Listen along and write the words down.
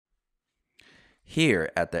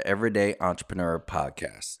Here at the Everyday Entrepreneur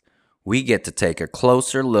Podcast, we get to take a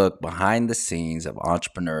closer look behind the scenes of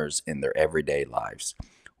entrepreneurs in their everyday lives.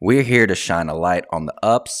 We're here to shine a light on the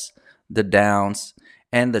ups, the downs,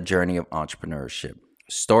 and the journey of entrepreneurship.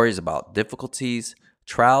 Stories about difficulties,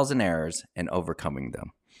 trials, and errors, and overcoming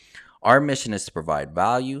them. Our mission is to provide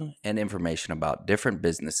value and information about different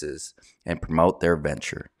businesses and promote their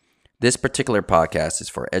venture. This particular podcast is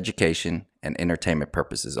for education and entertainment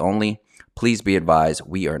purposes only. Please be advised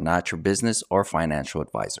we are not your business or financial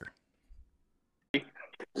advisor.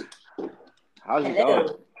 How's it going?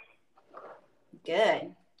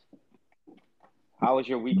 Good. How was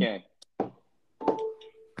your weekend?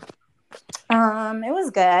 It was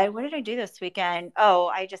good. What did I do this weekend? Oh,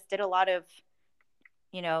 I just did a lot of,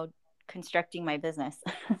 constructing my business.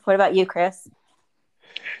 What about you, Chris?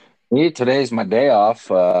 Me, today's my day off.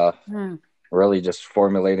 Hmm. Really just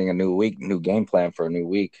formulating a new week, new game plan for a new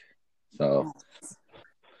week. So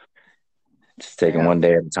just taking one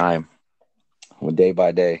day at a time, one day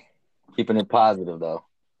by day. Keeping it positive, though.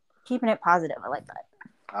 Keeping it positive. I like that.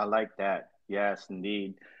 I like that. Yes,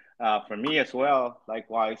 indeed. For me as well,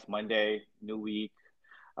 likewise, Monday, new week,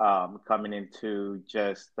 coming into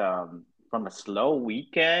just from a slow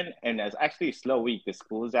weekend. And it's actually a slow week. The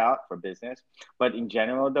school's out for business. But in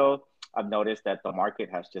general, though, I've noticed that the market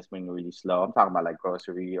has just been really slow. I'm talking about like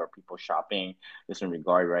grocery or people shopping, this in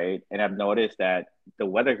regard, right? And I've noticed that the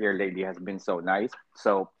weather here lately has been so nice.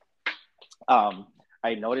 So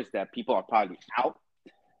I noticed that people are probably out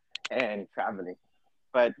and traveling.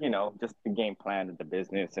 But just the game plan of the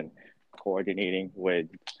business and coordinating with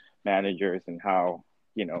managers and how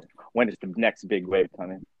when is the next big wave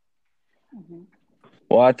coming. Mhm.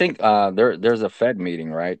 Well, I think there's a Fed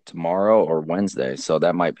meeting, right, tomorrow or Wednesday. So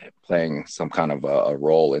that might be playing some kind of a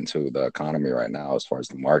role into the economy right now as far as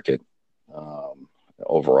the market.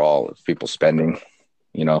 Overall, people spending,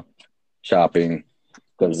 shopping,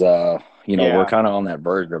 because we're Yeah. kind of on that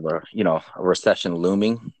verge of a recession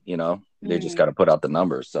looming. They just got to put out the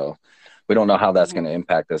numbers, so we don't know how that's going to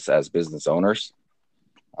impact us as business owners.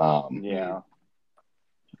 Yeah,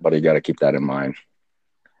 But you got to keep that in mind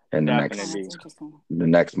in the definitely.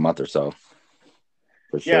 next month or so,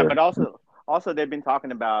 for Yeah, sure. but also they've been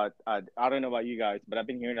talking about. I don't know about you guys, but I've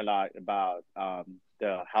been hearing a lot about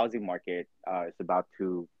the housing market. It's about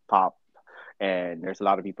to pop, and there's a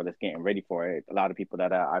lot of people that's getting ready for it. A lot of people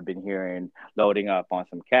that I've been hearing loading up on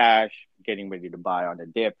some cash, getting ready to buy on the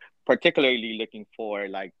dip, particularly looking for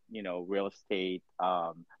like real estate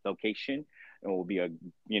location. It will be a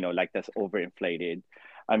like that's overinflated.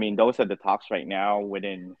 I mean, those are the talks right now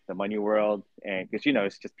within the money world, and because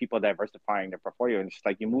it's just people diversifying their portfolio, and it's just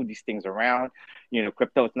like you move these things around.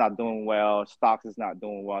 Crypto is not doing well, stocks is not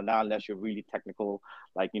doing well, not unless you're really technical,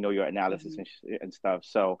 like your analysis and stuff.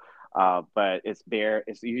 So, but it's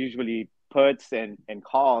usually puts and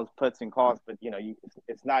calls, but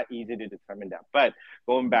it's not easy to determine that. But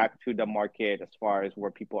going back to the market, as far as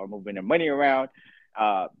where people are moving their money around,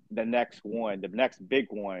 the next big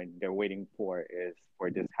one they're waiting for is for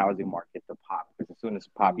this housing market to pop. Because as soon as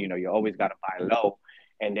it pop, you always got to buy low,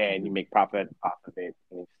 and then you make profit off of it,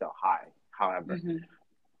 and it's still high. However,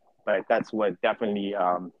 but that's what definitely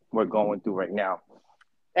we're going through right now,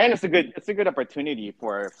 and it's a good opportunity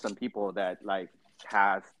for some people that like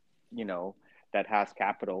has you know that has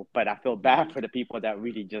capital. But I feel bad for the people that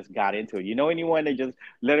really just got into it. Anyone that just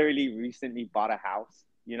literally recently bought a house,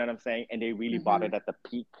 you know what I'm saying, and they really bought it at the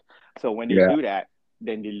peak. So when they Yeah, do that,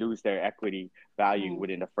 then they lose their equity value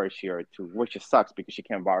within the first year or two, which just sucks because you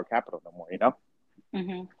can't borrow capital no more.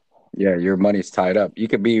 yeah, your money's tied up. You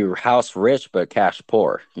could be house rich but cash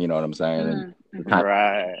poor. You know what I'm saying? And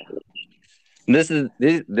Right. this is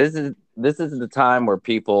the time where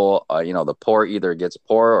people, the poor either gets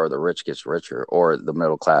poorer or the rich gets richer, or the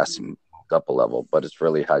middle class moved up a level. But it's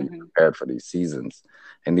really how you prepare for these seasons,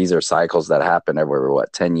 and these are cycles that happen every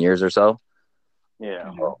 10 years or so.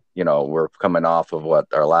 Yeah. We're coming off of what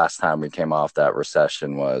our last time we came off that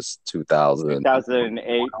recession was 2008.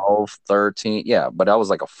 2012, 13. Yeah, but that was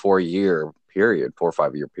like a 4 year period, 4 or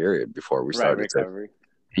 5 year period before we Right. started to, Recovery.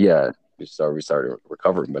 yeah, we started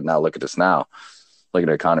recovering. But now look at this now. Look at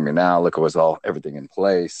the economy now. Look at everything in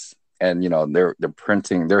place. And they're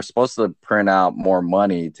printing. They're supposed to print out more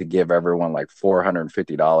money to give everyone like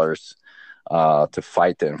 $450 to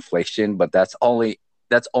fight the inflation, but that's only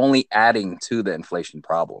adding to the inflation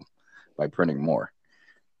problem by printing more,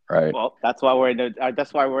 right? Well, that's why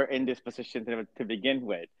we're in this position to begin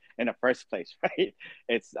with. in the first place, right?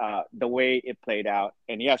 It's the way it played out.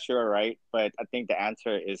 And yeah, sure, right. But I think the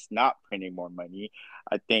answer is not printing more money.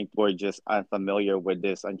 I think we're just unfamiliar with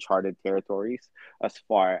this uncharted territories as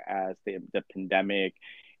far as the pandemic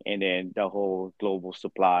and then the whole global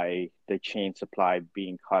supply, the chain supply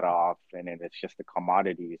being cut off, and then it's just the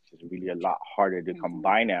commodity. It's just really a lot harder to come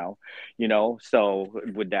by now, you know. So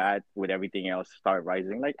with that, with everything else start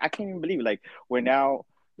rising, like I can't even believe like we're now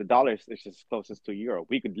the dollar is just closest to euro.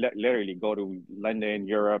 We could literally go to London,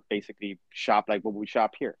 Europe, basically shop like what we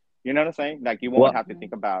shop here. You know what I'm saying? Like you won't Well, have to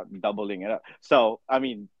think about doubling it up. So I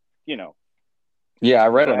mean, you know, yeah, I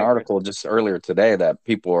read go an ahead, Chris. article just earlier today that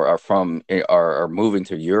people are moving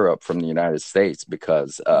to Europe from the United States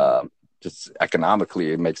because just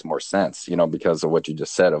economically it makes more sense, because of what you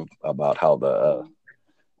just said about how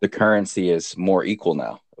the currency is more equal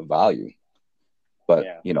now of value.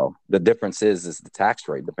 But Yeah. the difference is the tax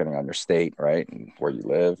rate depending on your state, right, and where you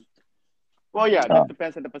live. Well, yeah, Uh, that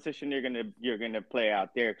depends on the position you're gonna play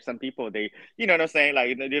out there. Some people you know what I'm saying,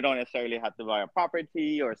 like they don't necessarily have to buy a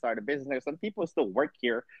property or start a business. Some people still work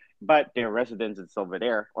here, but their residence is over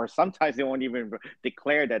there, or sometimes they won't even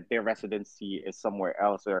declare that their residency is somewhere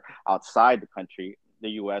else or outside the country, the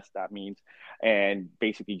U.S. That means, and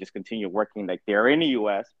basically just continue working like they're in the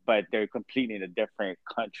U.S. but they're completely in a different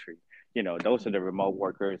country. You know, those are the remote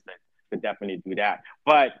workers that could definitely do that.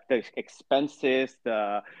 But the expenses,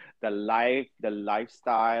 the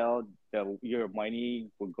lifestyle, your money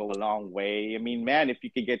would go a long way. I mean, man, if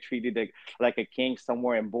you could get treated like a king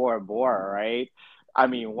somewhere in Bora Bora, right? I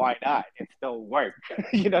mean, why not? It still work.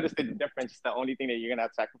 You notice the difference. The only thing that you're gonna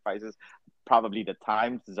have to sacrifice is probably the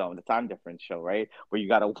time zone, the time difference show, right? Where you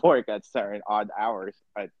gotta work at certain odd hours,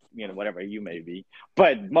 at whatever you may be.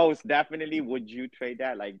 But most definitely, would you trade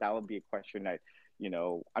that? Like that would be a question that,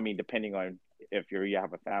 I mean, depending on if you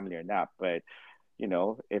have a family or not, but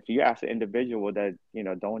if you ask an individual that,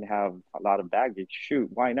 don't have a lot of baggage, shoot,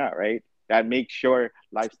 why not, right? That makes your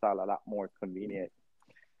lifestyle a lot more convenient,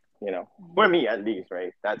 for me at least,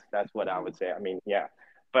 right? That's what I would say. I mean, yeah.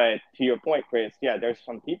 But to your point, Chris, yeah, there's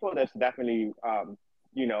some people that's definitely,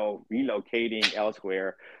 relocating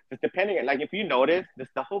elsewhere. Just depending, like if you notice,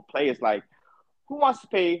 the whole play is like, who wants to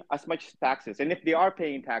pay as much taxes? And if they are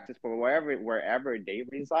paying taxes for wherever they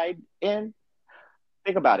reside in,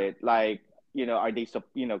 think about it. Like, are they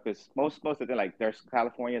because most of them, like there's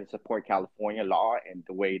California to support California law and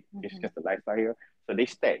the way it's just the lifestyle here, so they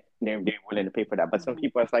stay. They're willing to pay for that. But some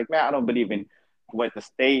people, it's like, man, I don't believe in what the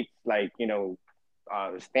states like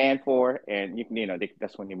stand for, and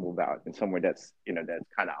that's when they move out and somewhere that's kind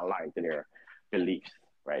of aligned to their beliefs,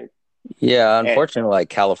 right? Yeah, And unfortunately, like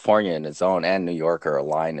California in its own and New York are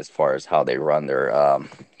aligned as far as how they run their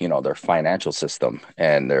financial system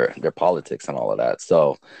and their politics and all of that.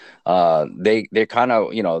 So, they kind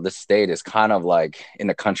of, the state is kind of like in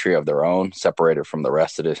a country of their own, separated from the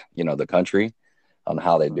rest of the country on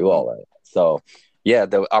how they do mhm. all that. So, yeah,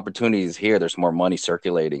 the opportunities here, there's more money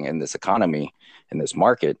circulating in this economy, in this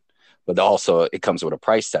market, but also it comes with a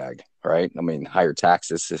price tag, right? I mean, higher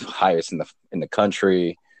taxes is highest in the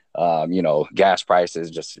country. Gas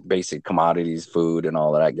prices, just basic commodities, food, and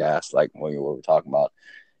all of that gas, like what we were talking about,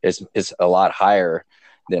 is a lot higher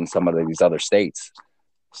than some of these other states.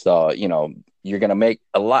 So, you're gonna make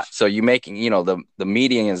a lot. So you making, the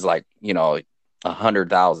median is like,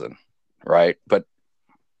 100,000, right? But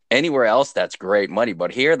anywhere else, that's great money.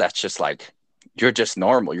 But here, that's just like you're just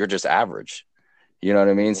normal. You're just average. You know what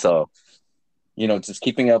I mean? So just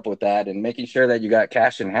keeping up with that and making sure that you got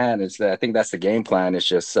cash in hand I think that's the game plan. Is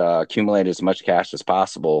just accumulate as much cash as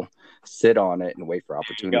possible, sit on it, and wait for There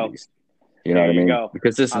you go. opportunities. You know There what I you mean? go.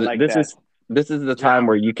 Because this I is like this that. is this is the Yeah. time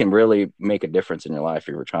where you can really make a difference in your life if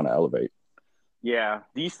you're trying to elevate. Yeah,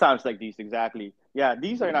 these times like these, exactly. Yeah,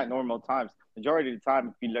 these are not normal times. Majority of the time,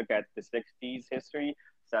 if you look at the '60s history,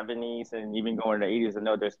 '70s, and even going to the '80s, I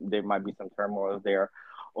know there might be some turmoil there,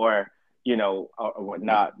 or or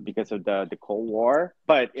whatnot because of the Cold War.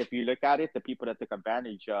 But if you look at it, the people that took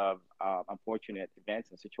advantage of unfortunate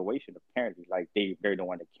events and situation, apparently, like they're the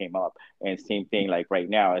one that came up. And same thing, like right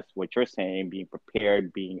now, is what you're saying: being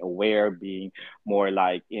prepared, being aware, being more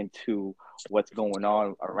like into what's going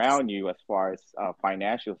on around you as far as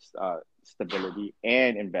financial stability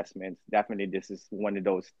and investments. Definitely, this is one of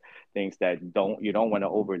those things that you don't want to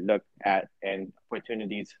overlook at, and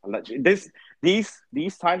opportunities.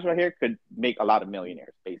 These times right here could make a lot of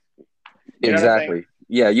millionaires, basically. You know what I'm saying? Exactly.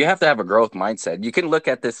 Yeah, you have to have a growth mindset. You can look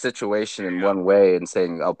at this situation in one way and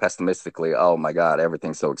saying, oh, pessimistically, oh my God,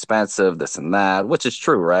 everything's so expensive, this and that, which is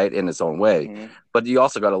true, right, in its own way. Mm-hmm. But you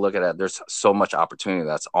also got to look at it. There's so much opportunity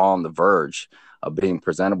that's on the verge of being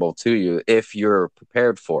presentable to you if you're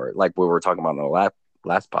prepared for it. Like we were talking about in the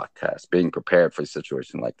last podcast, being prepared for a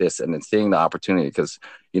situation like this and then seeing the opportunity because,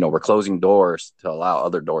 we're closing doors to allow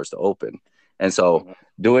other doors to open. And so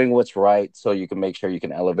doing what's right so you can make sure you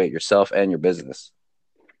can elevate yourself and your business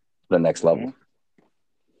the next level.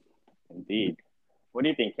 Indeed. What do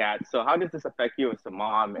you think, Kat? So how does this affect you as a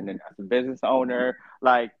mom and then as a business owner?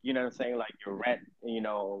 Like, you know what I'm saying? Like your rent,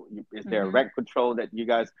 is there rent control that you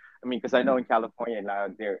guys, because I know in California now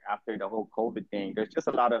there after the whole COVID thing, there's just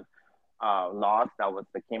a lot of laws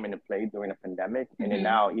that came into play during the pandemic. And then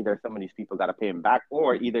now either some of these people got to pay them back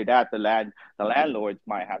or either that the landlords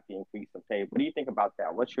might have to increase the pay. What do you think about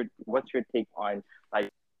that? What's your take on like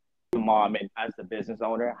mom and as a business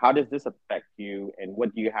owner, how does this affect you and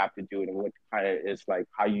what do you have to do and what kind of is like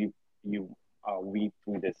how you weed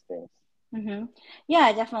through these things?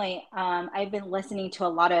 Yeah, definitely. I've been listening to a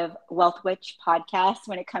lot of Wealth Witch podcasts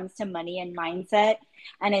when it comes to money and mindset.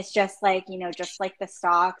 And it's just like, just like the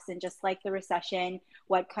stocks and just like the recession,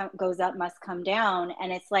 what goes up must come down.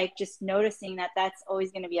 And it's like just noticing that that's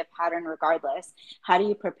always going to be a pattern regardless. How do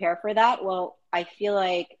you prepare for that? Well, I feel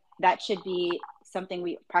like that should be something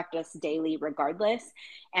we practice daily regardless.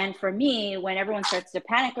 And for me, when everyone starts to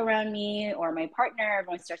panic around me or my partner,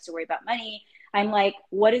 everyone starts to worry about money, I'm like,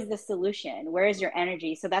 what is the solution? Where is your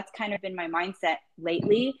energy? So that's kind of been my mindset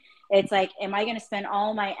lately. It's like, am I going to spend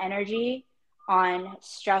all my energy on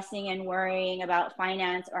stressing and worrying about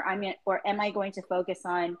finance, or am I going to focus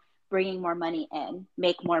on bringing more money in,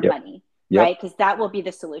 make more money, right? Because that will be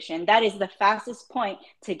the solution. That is the fastest point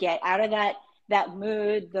to get out of that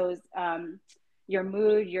mood, those your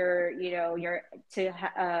mood, the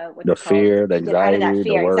fear, the anxiety, out of that fear,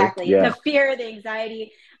 the worry. exactly. The fear, the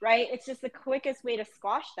anxiety, right? It's just the quickest way to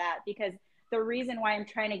squash that, because the reason why I'm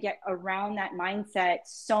trying to get around that mindset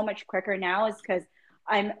so much quicker now is because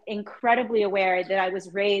I'm incredibly aware that I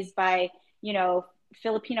was raised by,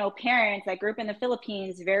 Filipino parents. I grew up in the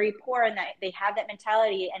Philippines, very poor, and that they have that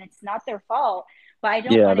mentality, and it's not their fault. But I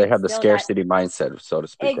don't want to they have the scarcity mindset, so to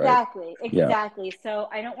speak, exactly, right? Exactly. Yeah. So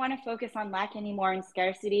I don't want to focus on lack anymore and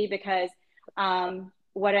scarcity because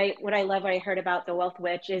what I love, what I heard about the Wealth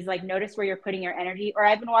Witch is like, notice where you're putting your energy. Or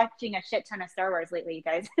I've been watching a shit ton of Star Wars lately, you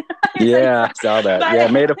guys. I saw that.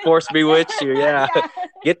 But, may the force be with you. Yeah.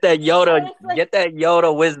 Get that Yoda, get that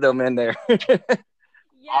Yoda wisdom in there.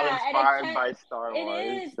 Yeah, all inspired by Star Wars.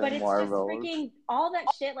 It is, but it's Marvel. just freaking all that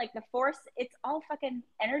shit, like the Force. It's all fucking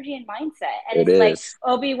energy and mindset. And it's like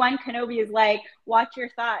Obi-Wan Kenobi is like, watch your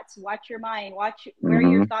thoughts, watch your mind, watch where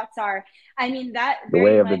your thoughts are. I mean, that the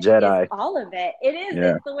way of the Jedi. Is all of it. It is.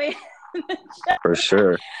 Yeah. It's the way. For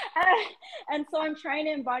sure. And so I'm trying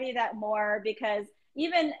to embody that more, because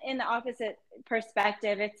even in the opposite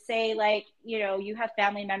perspective, it's say like, you have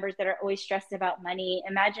family members that are always stressed about money.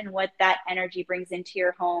 Imagine what that energy brings into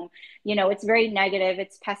your home. It's very negative.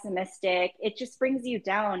 It's pessimistic. It just brings you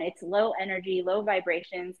down. It's low energy, low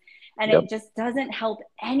vibrations, and it just doesn't help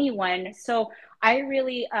anyone. So I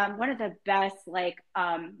really, one of the best, like,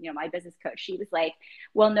 my business coach, she was like,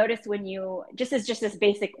 well, notice when you, just this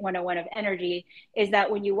basic 101 of energy is that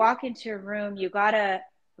when you walk into a room, you gotta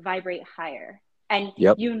vibrate higher. And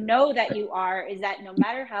that you are, is that no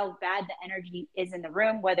matter how bad the energy is in the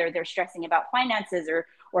room, whether they're stressing about finances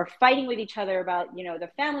or fighting with each other about,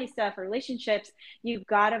 the family stuff or relationships, you've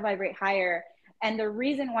got to vibrate higher. And the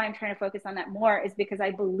reason why I'm trying to focus on that more is because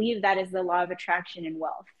I believe that is the law of attraction and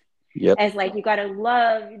wealth. As like, you got to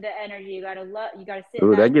love the energy. You got to sit.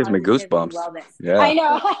 Ooh, that gives me goosebumps. Wellness. Yeah. I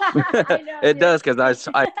know. I know. It does, because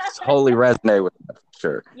I totally resonate with that.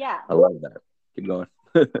 Sure. Yeah. I love that. Keep going.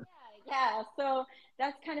 Yeah. So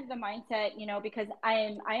that's kind of the mindset, because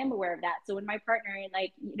I am aware of that. So when my partner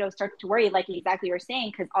starts to worry, like exactly you're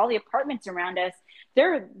saying, because all the apartments around us,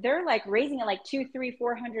 they're like raising it like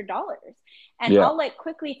 $200-$400, and I'll like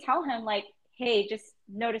quickly tell him like, hey, just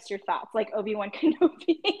notice your thoughts, like Obi-Wan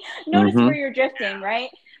Kenobi. Notice where you're drifting, right?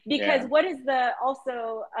 Because what is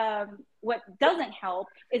what doesn't help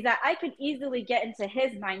is that I could easily get into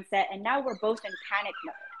his mindset, and now we're both in panic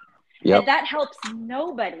mode. And that helps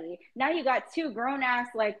nobody. Now you got two grown-ass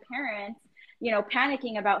like parents,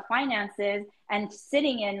 panicking about finances and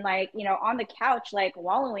sitting in like, on the couch, like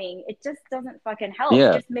wallowing. It just doesn't fucking help.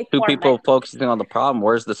 Yeah. Just make two people money. Focusing on the problem.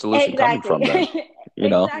 Where's the solution coming from then?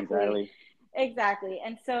 Exactly.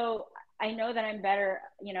 And so I know that I'm better,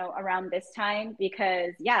 around this time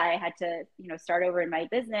because I had to, start over in my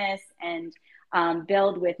business and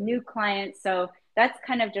build with new clients. So that's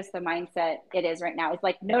kind of just the mindset it is right now. It's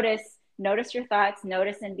like notice your thoughts,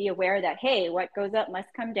 notice and be aware that, hey, what goes up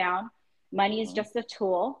must come down. Money is just a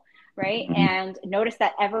tool, right? Mhm. And notice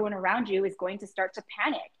that everyone around you is going to start to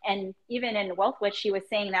panic. And even in Wealth Witch, she was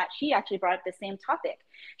saying that she actually brought up the same topic.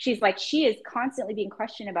 She's like, she is constantly being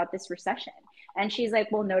questioned about this recession. And she's like,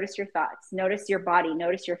 well, notice your thoughts, notice your body,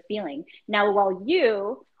 notice your feeling. Now, while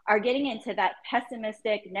you are getting into that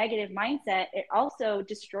pessimistic, negative mindset, it also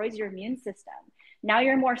destroys your immune system. Now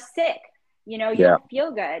you're more sick. You know, you Yeah. don't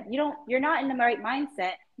feel good. You're not in the right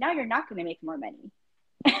mindset. Now you're not going to make more money.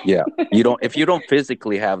 Yeah. If you don't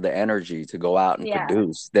physically have the energy to go out and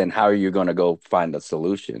produce, then how are you going to go find a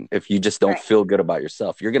solution? If you just don't feel good about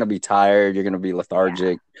yourself, you're going to be tired. You're going to be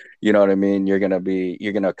lethargic. You know what I mean? You're going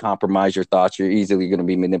to compromise your thoughts. You're easily going to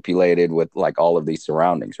be manipulated with like all of these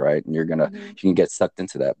surroundings. Right. And you can get sucked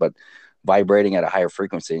into that. But vibrating at a higher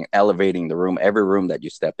frequency and elevating the room, every room that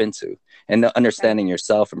you step into, and understanding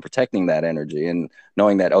yourself and protecting that energy and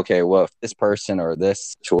knowing that, okay, well, if this person or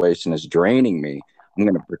this situation is draining me, I'm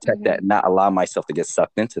going to protect that and not allow myself to get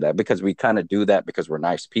sucked into that, because we kind of do that because we're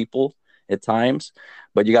nice people at times.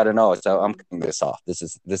 But you got to know, so I'm cutting this off. This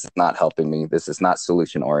is not helping me. This is not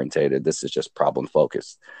solution orientated. This is just problem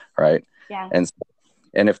focused. Right. Yeah.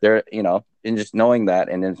 And if they're, and just knowing that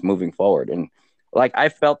and then moving forward. And like, I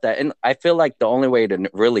felt that. And I feel like the only way to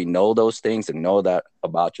really know those things and know that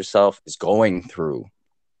about yourself is going through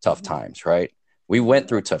tough times. Right. We went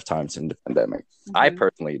through tough times in the pandemic. I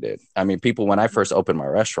personally did. I mean, people, when I first opened my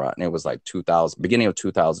restaurant, and it was like beginning of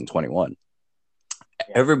 2021,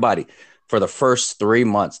 everybody, for the first 3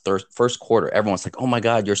 months, first quarter, everyone's like, oh my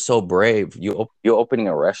God, you're so brave. You're opening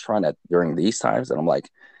a restaurant during these times. And I'm like,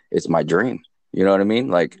 it's my dream. You know what I mean?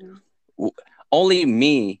 Like, only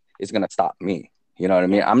me is going to stop me. You know what I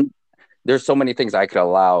mean? There's so many things I could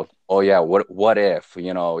allow. Oh yeah, what if,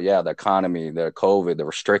 the economy, the COVID, the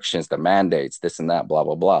restrictions, the mandates, this and that, blah,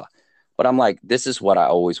 blah, blah. But I'm like, this is what I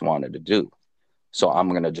always wanted to do. So I'm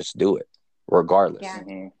going to just do it regardless.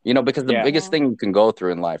 Yeah. Because the biggest thing you can go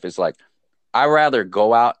through in life is like, I rather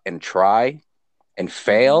go out and try and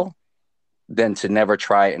fail than to never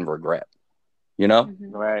try and regret,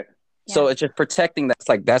 Right. So it's just protecting that. It's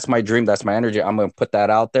like, that's my dream. That's my energy. I'm going to put that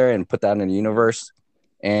out there and put that in the universe.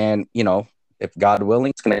 And, if God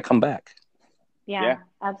willing, it's going to come back. Yeah,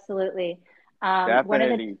 absolutely.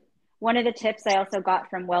 Definitely. One of the tips I also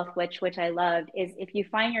got from Wealth Witch, which I loved, is if you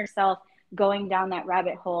find yourself going down that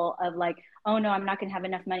rabbit hole of like, oh no, I'm not going to have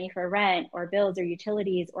enough money for rent or bills or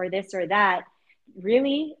utilities or this or that,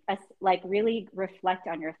 really reflect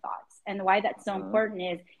on your thoughts. And why that's so important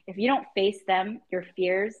is if you don't face them, your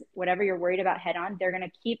fears, whatever you're worried about head on, they're going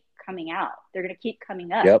to keep coming out. They're going to keep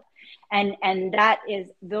coming up. Yep. And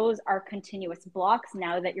those are continuous blocks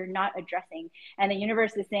now that you're not addressing. And the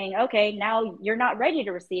universe is saying, okay, now you're not ready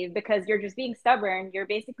to receive because you're just being stubborn. You're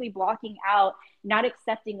basically blocking out, not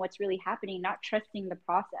accepting what's really happening, not trusting the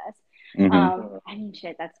process. I mean,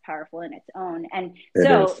 shit, that's powerful in its own. And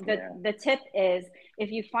so the tip is,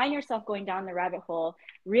 if you find yourself going down the rabbit hole,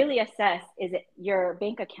 really assess, is it your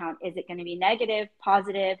bank account? Is it going to be negative,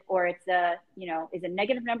 positive, or is a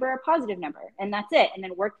negative number or a positive number? And that's it. And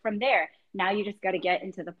then work from there. Now you just got to get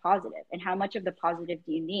into the positive, and how much of the positive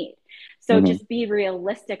do you need? So just be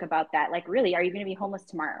realistic about that. Like, really, are you going to be homeless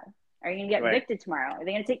tomorrow? Are you going to get evicted tomorrow? Are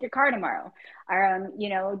they going to take your car tomorrow?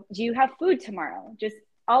 Do you have food tomorrow? Just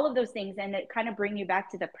all of those things, and it kind of bring you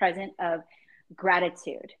back to the present of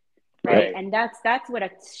gratitude, right? And that's what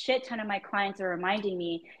a shit ton of my clients are reminding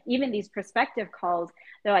me. Even these perspective calls,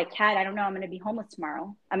 they're like, Kat, I don't know, I'm going to be homeless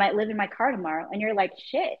tomorrow. I might live in my car tomorrow. And you're like,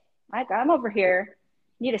 shit, I'm over here.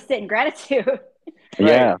 You need to sit in gratitude.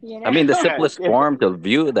 Yeah. I mean, the simplest form to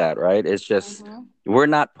view that, right? It's just, we're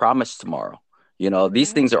not promised tomorrow.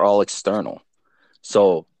 These things are all external.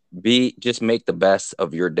 So just make the best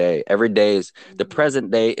of your day. Every day is the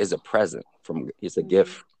present day is a present it's a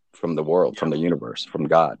gift from the world, from the universe, from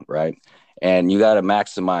God. Right. And you got to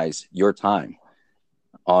maximize your time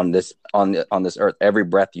on this earth. Every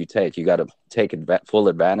breath you take, you got to take full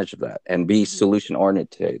advantage of that and be solution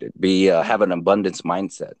oriented, have an abundance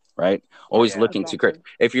mindset, right? Always looking to create.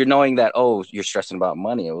 If you're knowing that, you're stressing about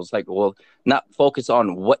money, it was like, well, not focus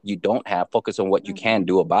on what you don't have, focus on what you can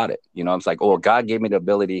do about it. It's like, God gave me the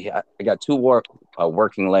ability. I got two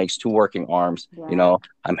working legs, two working arms.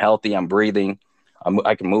 I'm healthy, I'm breathing.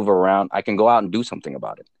 I can move around. I can go out and do something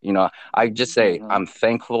about it. I just say I'm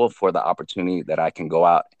thankful for the opportunity that I can go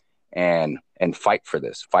out and fight for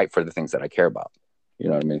the things that I care about. You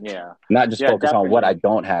know what I mean? Yeah. Not just focus on what I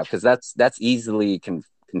don't have, because that's easily can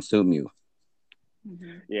consume you.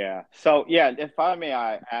 Yeah. So yeah, if I may,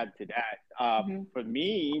 I add to that. Mm-hmm. For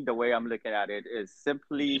me, the way I'm looking at it is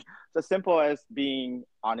simply so simple as being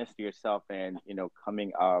honest to yourself and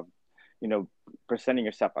coming you know, presenting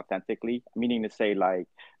yourself authentically. Meaning to say, like,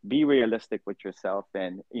 be realistic with yourself,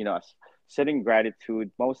 and setting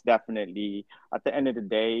gratitude. Most definitely, at the end of the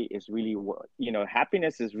day, is really what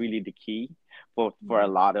happiness is really the key for a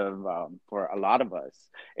lot of us.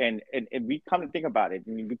 And we come to think about it, I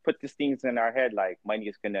mean, we put these things in our head like money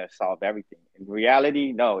is going to solve everything. In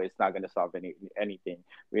reality, no, it's not going to solve anything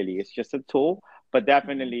really. It's just a tool, but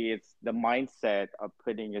definitely it's the mindset of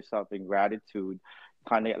putting yourself in gratitude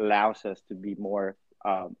kind of allows us to be more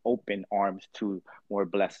open arms to more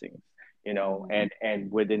blessings,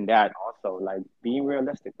 and within that also, like, being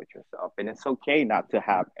realistic with yourself. And it's okay not to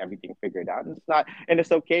have everything figured out, and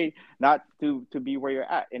it's okay not to be where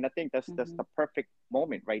you're at. And I think that's the perfect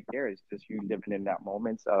moment right there, is just you living in that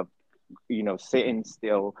moments of sitting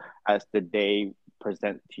still as the day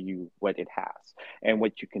present to you what it has and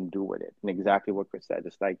what you can do with it. And exactly what Chris said,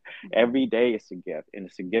 it's like every day is a gift, and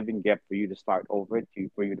it's a giving gift for you to start over,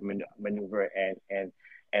 for you to maneuver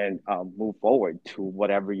and move forward to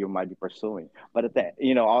whatever you might be pursuing. But at that,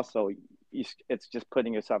 also, it's just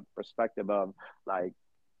putting yourself in perspective of, like,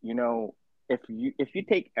 you know if you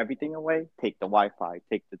take everything away, take the Wi-Fi,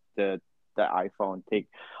 take the iPhone, take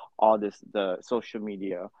all this, the social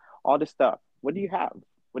media, all this stuff. What do you have?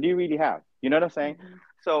 What do you really have? You know what I'm saying?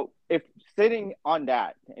 So if sitting on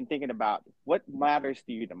that and thinking about what matters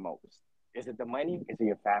to you the most, is it the money? Is it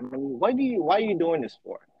your family? Why are you doing this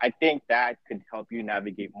for? I think that could help you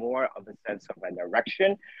navigate more of a sense of a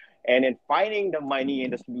direction. And in finding the money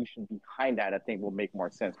and the solution behind that, I think will make more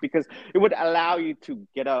sense, because it would allow you to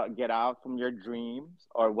get out from your dreams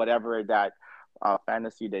or whatever that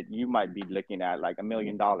fantasy that you might be looking at, like $1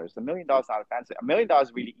 million. $1 million is not a fantasy. $1 million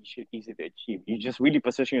is really easy to achieve. You just really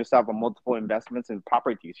position yourself on multiple investments and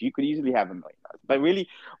properties. You could easily have $1 million.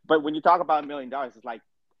 But when you talk about $1 million, it's like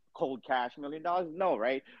cold cash $1 million. No,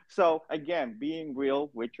 right? So again, being real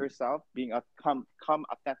with yourself, being come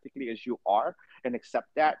authentically as you are, and accept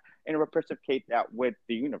that, and reciprocate that with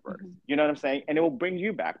the universe. You know what I'm saying? And it will bring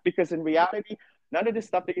you back, because in reality, none of this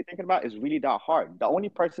stuff that you're thinking about is really that hard. The only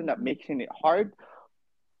person that making it hard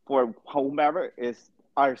for whomever is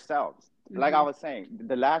ourselves. Like I was saying,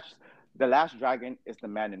 the last dragon is the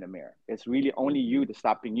man in the mirror. It's really only you that's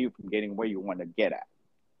stopping you from getting where you want to get at.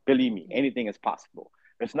 Believe me, anything is possible.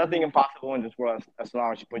 There's nothing impossible in this world as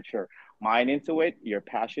long as you put your mind into it, your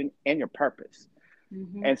passion, and your purpose.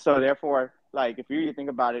 And so, therefore, like, if you really think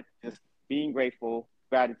about it, just being grateful,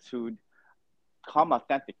 gratitude, come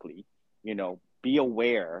authentically, be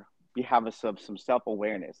aware, be have some self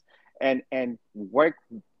awareness, and work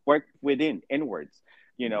within inwards.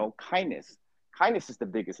 Kindness. Kindness is the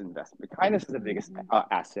biggest investment. Kindness is the biggest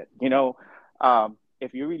asset.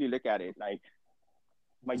 If you really look at it, like,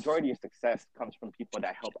 majority of success comes from people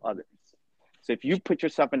that help others. So if you put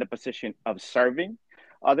yourself in the position of serving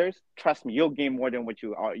others, trust me, you'll gain more than what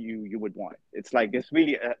you would want. It's like, it's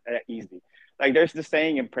really easy. Like, there's the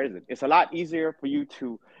saying in prison: it's a lot easier for you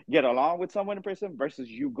to get along with someone in prison versus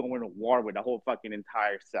you going to war with the whole fucking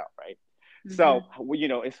entire cell, right? So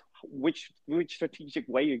it's which strategic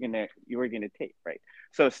way you're gonna take, right?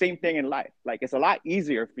 So same thing in life. Like, it's a lot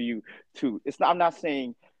easier for you to. It's not. I'm not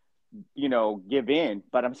saying give in,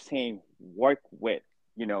 but I'm saying work with,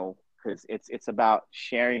 because it's about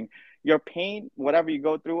sharing your pain, whatever you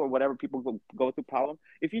go through, or whatever people go through problem.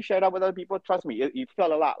 If you share that with other people, trust me, you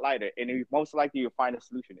feel a lot lighter, and most likely you'll find a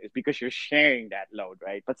solution. It's because you're sharing that load,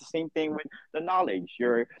 right? But the same thing with the knowledge,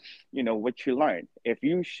 what you learn. If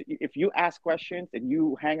you ask questions and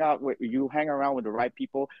you hang around with the right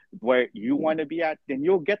people where you want to be at, then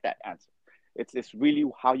you'll get that answer. It's really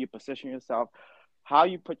how you position yourself, how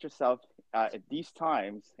you put yourself at these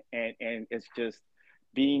times, and it's just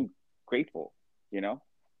being grateful, you know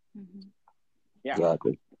yeah.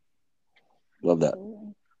 Exactly. Love that.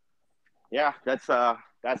 Yeah, that's a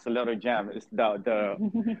little gem. It's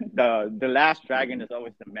the last dragon is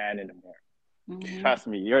always the man in the mirror. Trust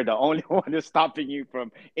me, you're the only one that's stopping you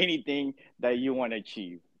from anything that you want to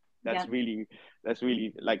achieve. that's Yeah. really that's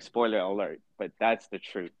really, like, spoiler alert, but that's the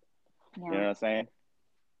truth. You know what Yeah. I'm saying?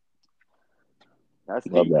 That's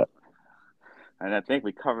Love deep. that. And I think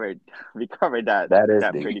we covered that That is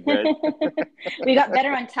that deep. pretty good. We got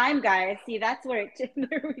better on time, guys. See, that's where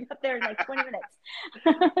we got there in like 20 minutes.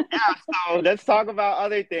 So let's talk about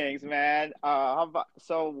other things, man.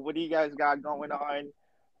 What do you guys got going on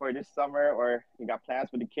for this summer, or you got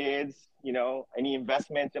plans with the kids? Any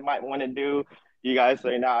investments you might want to do? You guys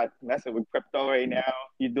are not messing with crypto right now.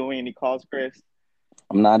 You doing any calls, Chris?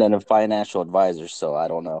 I'm not a financial advisor, so I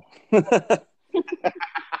don't know.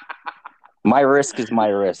 My risk is my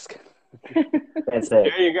risk. That's it.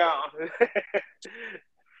 There you go.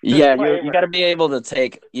 Yeah, you got Disclaimer. to be able to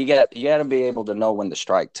take you got to be able to know when to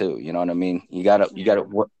strike too. You know what I mean? You got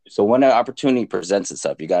to. So when an opportunity presents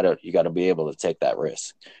itself, you got to be able to take that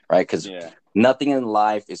risk, right? Because Yeah. nothing in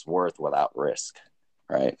life is worth without risk,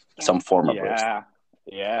 right? Yeah. Some form of risk. Yeah.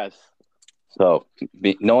 Yes. So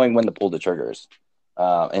knowing when to pull the triggers,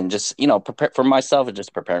 and just prepare for myself, and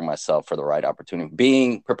just preparing myself for the right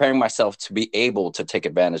opportunity, preparing myself to be able to take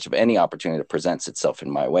advantage of any opportunity that presents itself in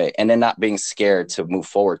my way, and then not being scared to move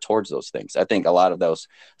forward towards those things. I think a lot of those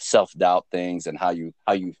self-doubt things and how you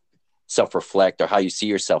self-reflect or how you see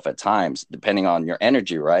yourself at times, depending on your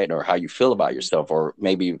energy, right, or how you feel about yourself, or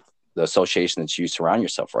maybe the association that you surround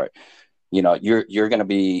yourself, right, you're not going to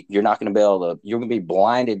be able to, you're going to be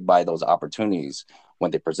blinded by those opportunities when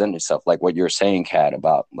they present itself, like what you're saying, Kat,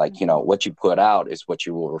 about like, what you put out is what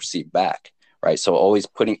you will receive back, right? So always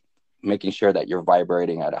making sure that you're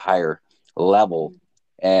vibrating at a higher level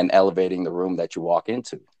and elevating the room that you walk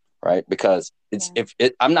into, right? Because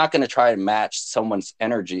I'm not going to try and match someone's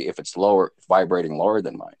energy if it's vibrating lower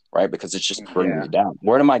than mine, right? Because it's just bringing me down.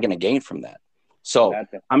 What am I going to gain from that? So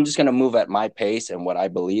I'm just going to move at my pace and what I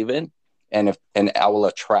believe in, and I will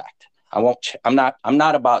attract. I'm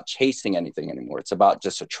not about chasing anything anymore. It's about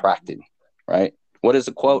just attracting, right? What is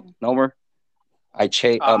the quote, Nomer?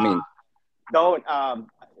 Don't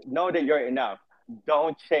know that you're enough.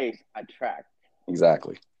 Don't chase, attract.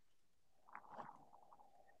 Exactly.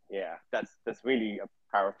 Yeah, that's really a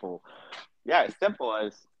powerful. Yeah, it's simple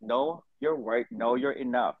as know your worth, know you're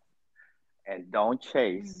enough, and don't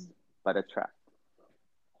chase, but attract.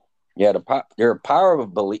 Yeah, your power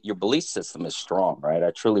of belief, your belief system is strong, right?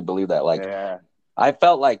 I truly believe that. Like, Yeah. I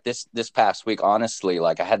felt like this past week, honestly,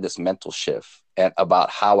 like I had this mental shift about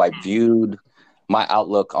how I viewed my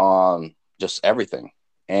outlook on just everything,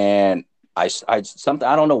 and I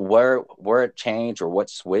don't know where it changed or what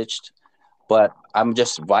switched, but I'm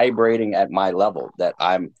just vibrating at my level that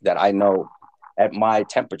I know at my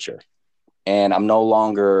temperature, and I'm no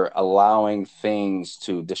longer allowing things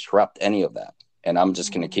to disrupt any of that, and I'm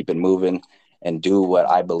just going to keep it moving and do what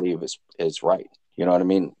I believe is right. You know what I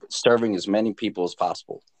mean? Serving as many people as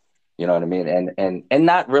possible. You know what I mean? And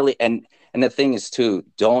not really. And the thing is too,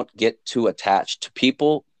 don't get too attached to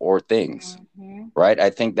people or things. Right? I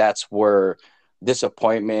think that's where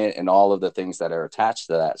disappointment and all of the things that are attached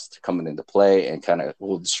to that's coming into play and kind of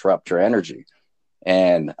will disrupt your energy.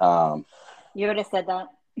 And Yoda said that.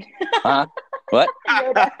 What?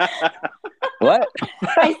 Yoda. What?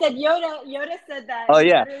 I said Yoda said that. Oh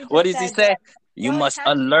yeah. Yoda What does he say? You must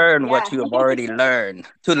unlearn what you have already learned.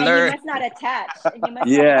 To and learn. you must not attach. And you must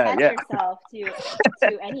not attach yourself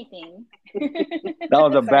to anything. That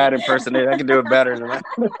was a bad impersonation. I can do it better than that.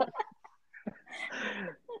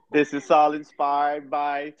 This is all inspired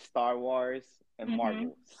by Star Wars and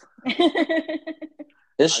Marvels.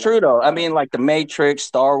 It's true though. I mean, like the Matrix,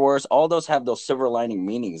 Star Wars, all those have those silver lining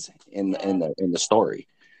meanings in the story,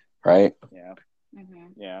 right? Yeah.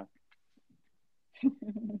 Yeah.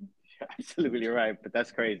 Absolutely right, but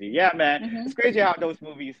that's crazy. Yeah, man, it's crazy how those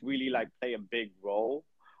movies really like play a big role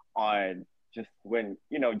on just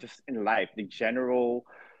just in life, the general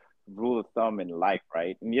rule of thumb in life,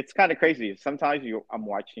 right? And it's kind of crazy. Sometimes I'm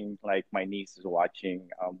watching, like my niece is watching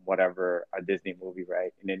whatever a Disney movie,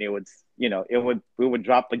 right? And then we would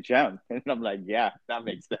drop a gem, and I'm like, yeah, that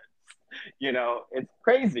makes sense. It's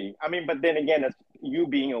crazy. I mean, but then again, it's you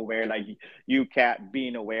being aware, like you, Kat,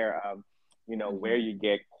 being aware of, where you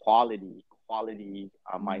get quality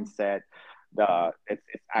mindset. It's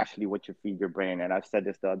actually what you feed your brain. And I've said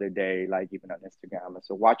this the other day, like even on Instagram.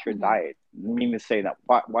 So watch your diet. I mean to say that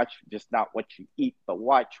watch just not what you eat, but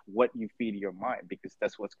watch what you feed your mind, because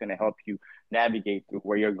that's what's going to help you navigate through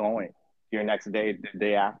where you're going your next day, the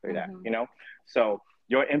day after that. So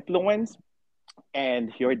your influence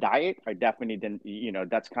and your diet are definitely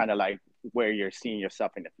that's kind of like where you're seeing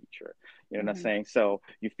yourself in the future. You know what I'm saying? So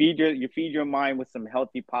you feed your mind with some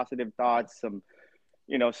healthy positive thoughts, some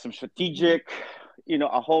strategic,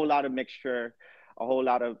 a whole lot of mixture, a whole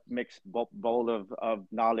lot of mixed bowl of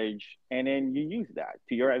knowledge, and then you use that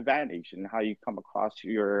to your advantage and how you come across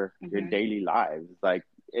your daily lives. Like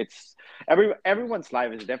it's everyone's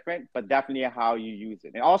life is different, but definitely how you use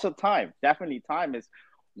it. And also time. Definitely time is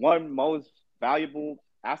one most valuable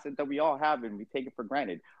asset that we all have, and we take it for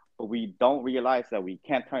granted. But we don't realize that we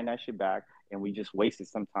can't turn that shit back, and we just waste it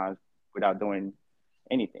sometimes without doing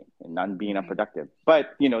anything and not being unproductive.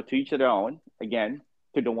 But to each of their own. Again,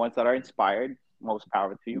 to the ones that are inspired, most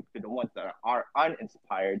power to you. To the ones that are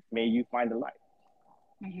uninspired, may you find the light.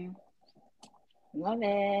 Mhm. Love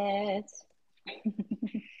it.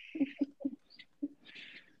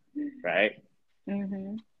 Right?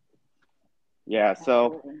 Mm-hmm. Yeah.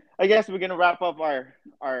 So Absolutely. I guess we're gonna wrap up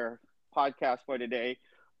our podcast for today.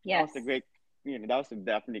 That Yes. was a great, that was a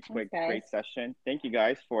definitely Thanks, great guys. session. Thank you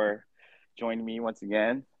guys for joining me once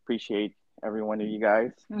again. Appreciate every one of you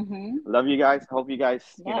guys. Mm-hmm. Love you guys. Hope you guys,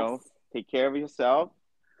 Yes. take care of yourself.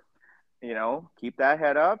 Keep that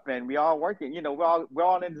head up, and we all working. We're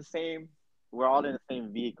all in the same. We're all in the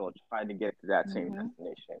same vehicle, trying to get to that same Mm-hmm.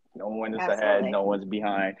 destination. No one is ahead, Absolutely. no one's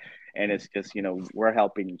behind, and it's just we're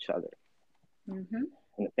helping each other. Mm-hmm.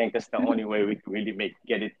 And I think that's the only way we can really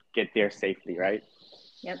get there safely, right?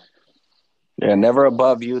 Yep. Yeah, never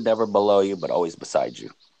above you, never below you, but always beside you.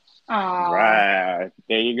 Aw. Right.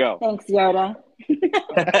 There you go. Thanks, Yoda.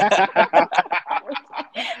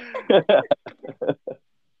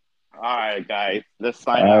 All right, guys. Let's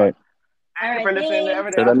sign All out. right. Thank you All for right, listening to thanks.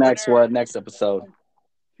 Everyday To the next Entrepreneur. one, next episode.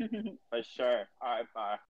 For sure. All right,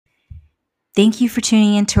 bye. Thank you for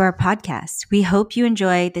tuning into our podcast. We hope you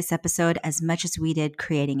enjoyed this episode as much as we did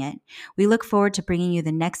creating it. We look forward to bringing you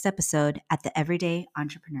the next episode at The Everyday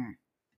Entrepreneur.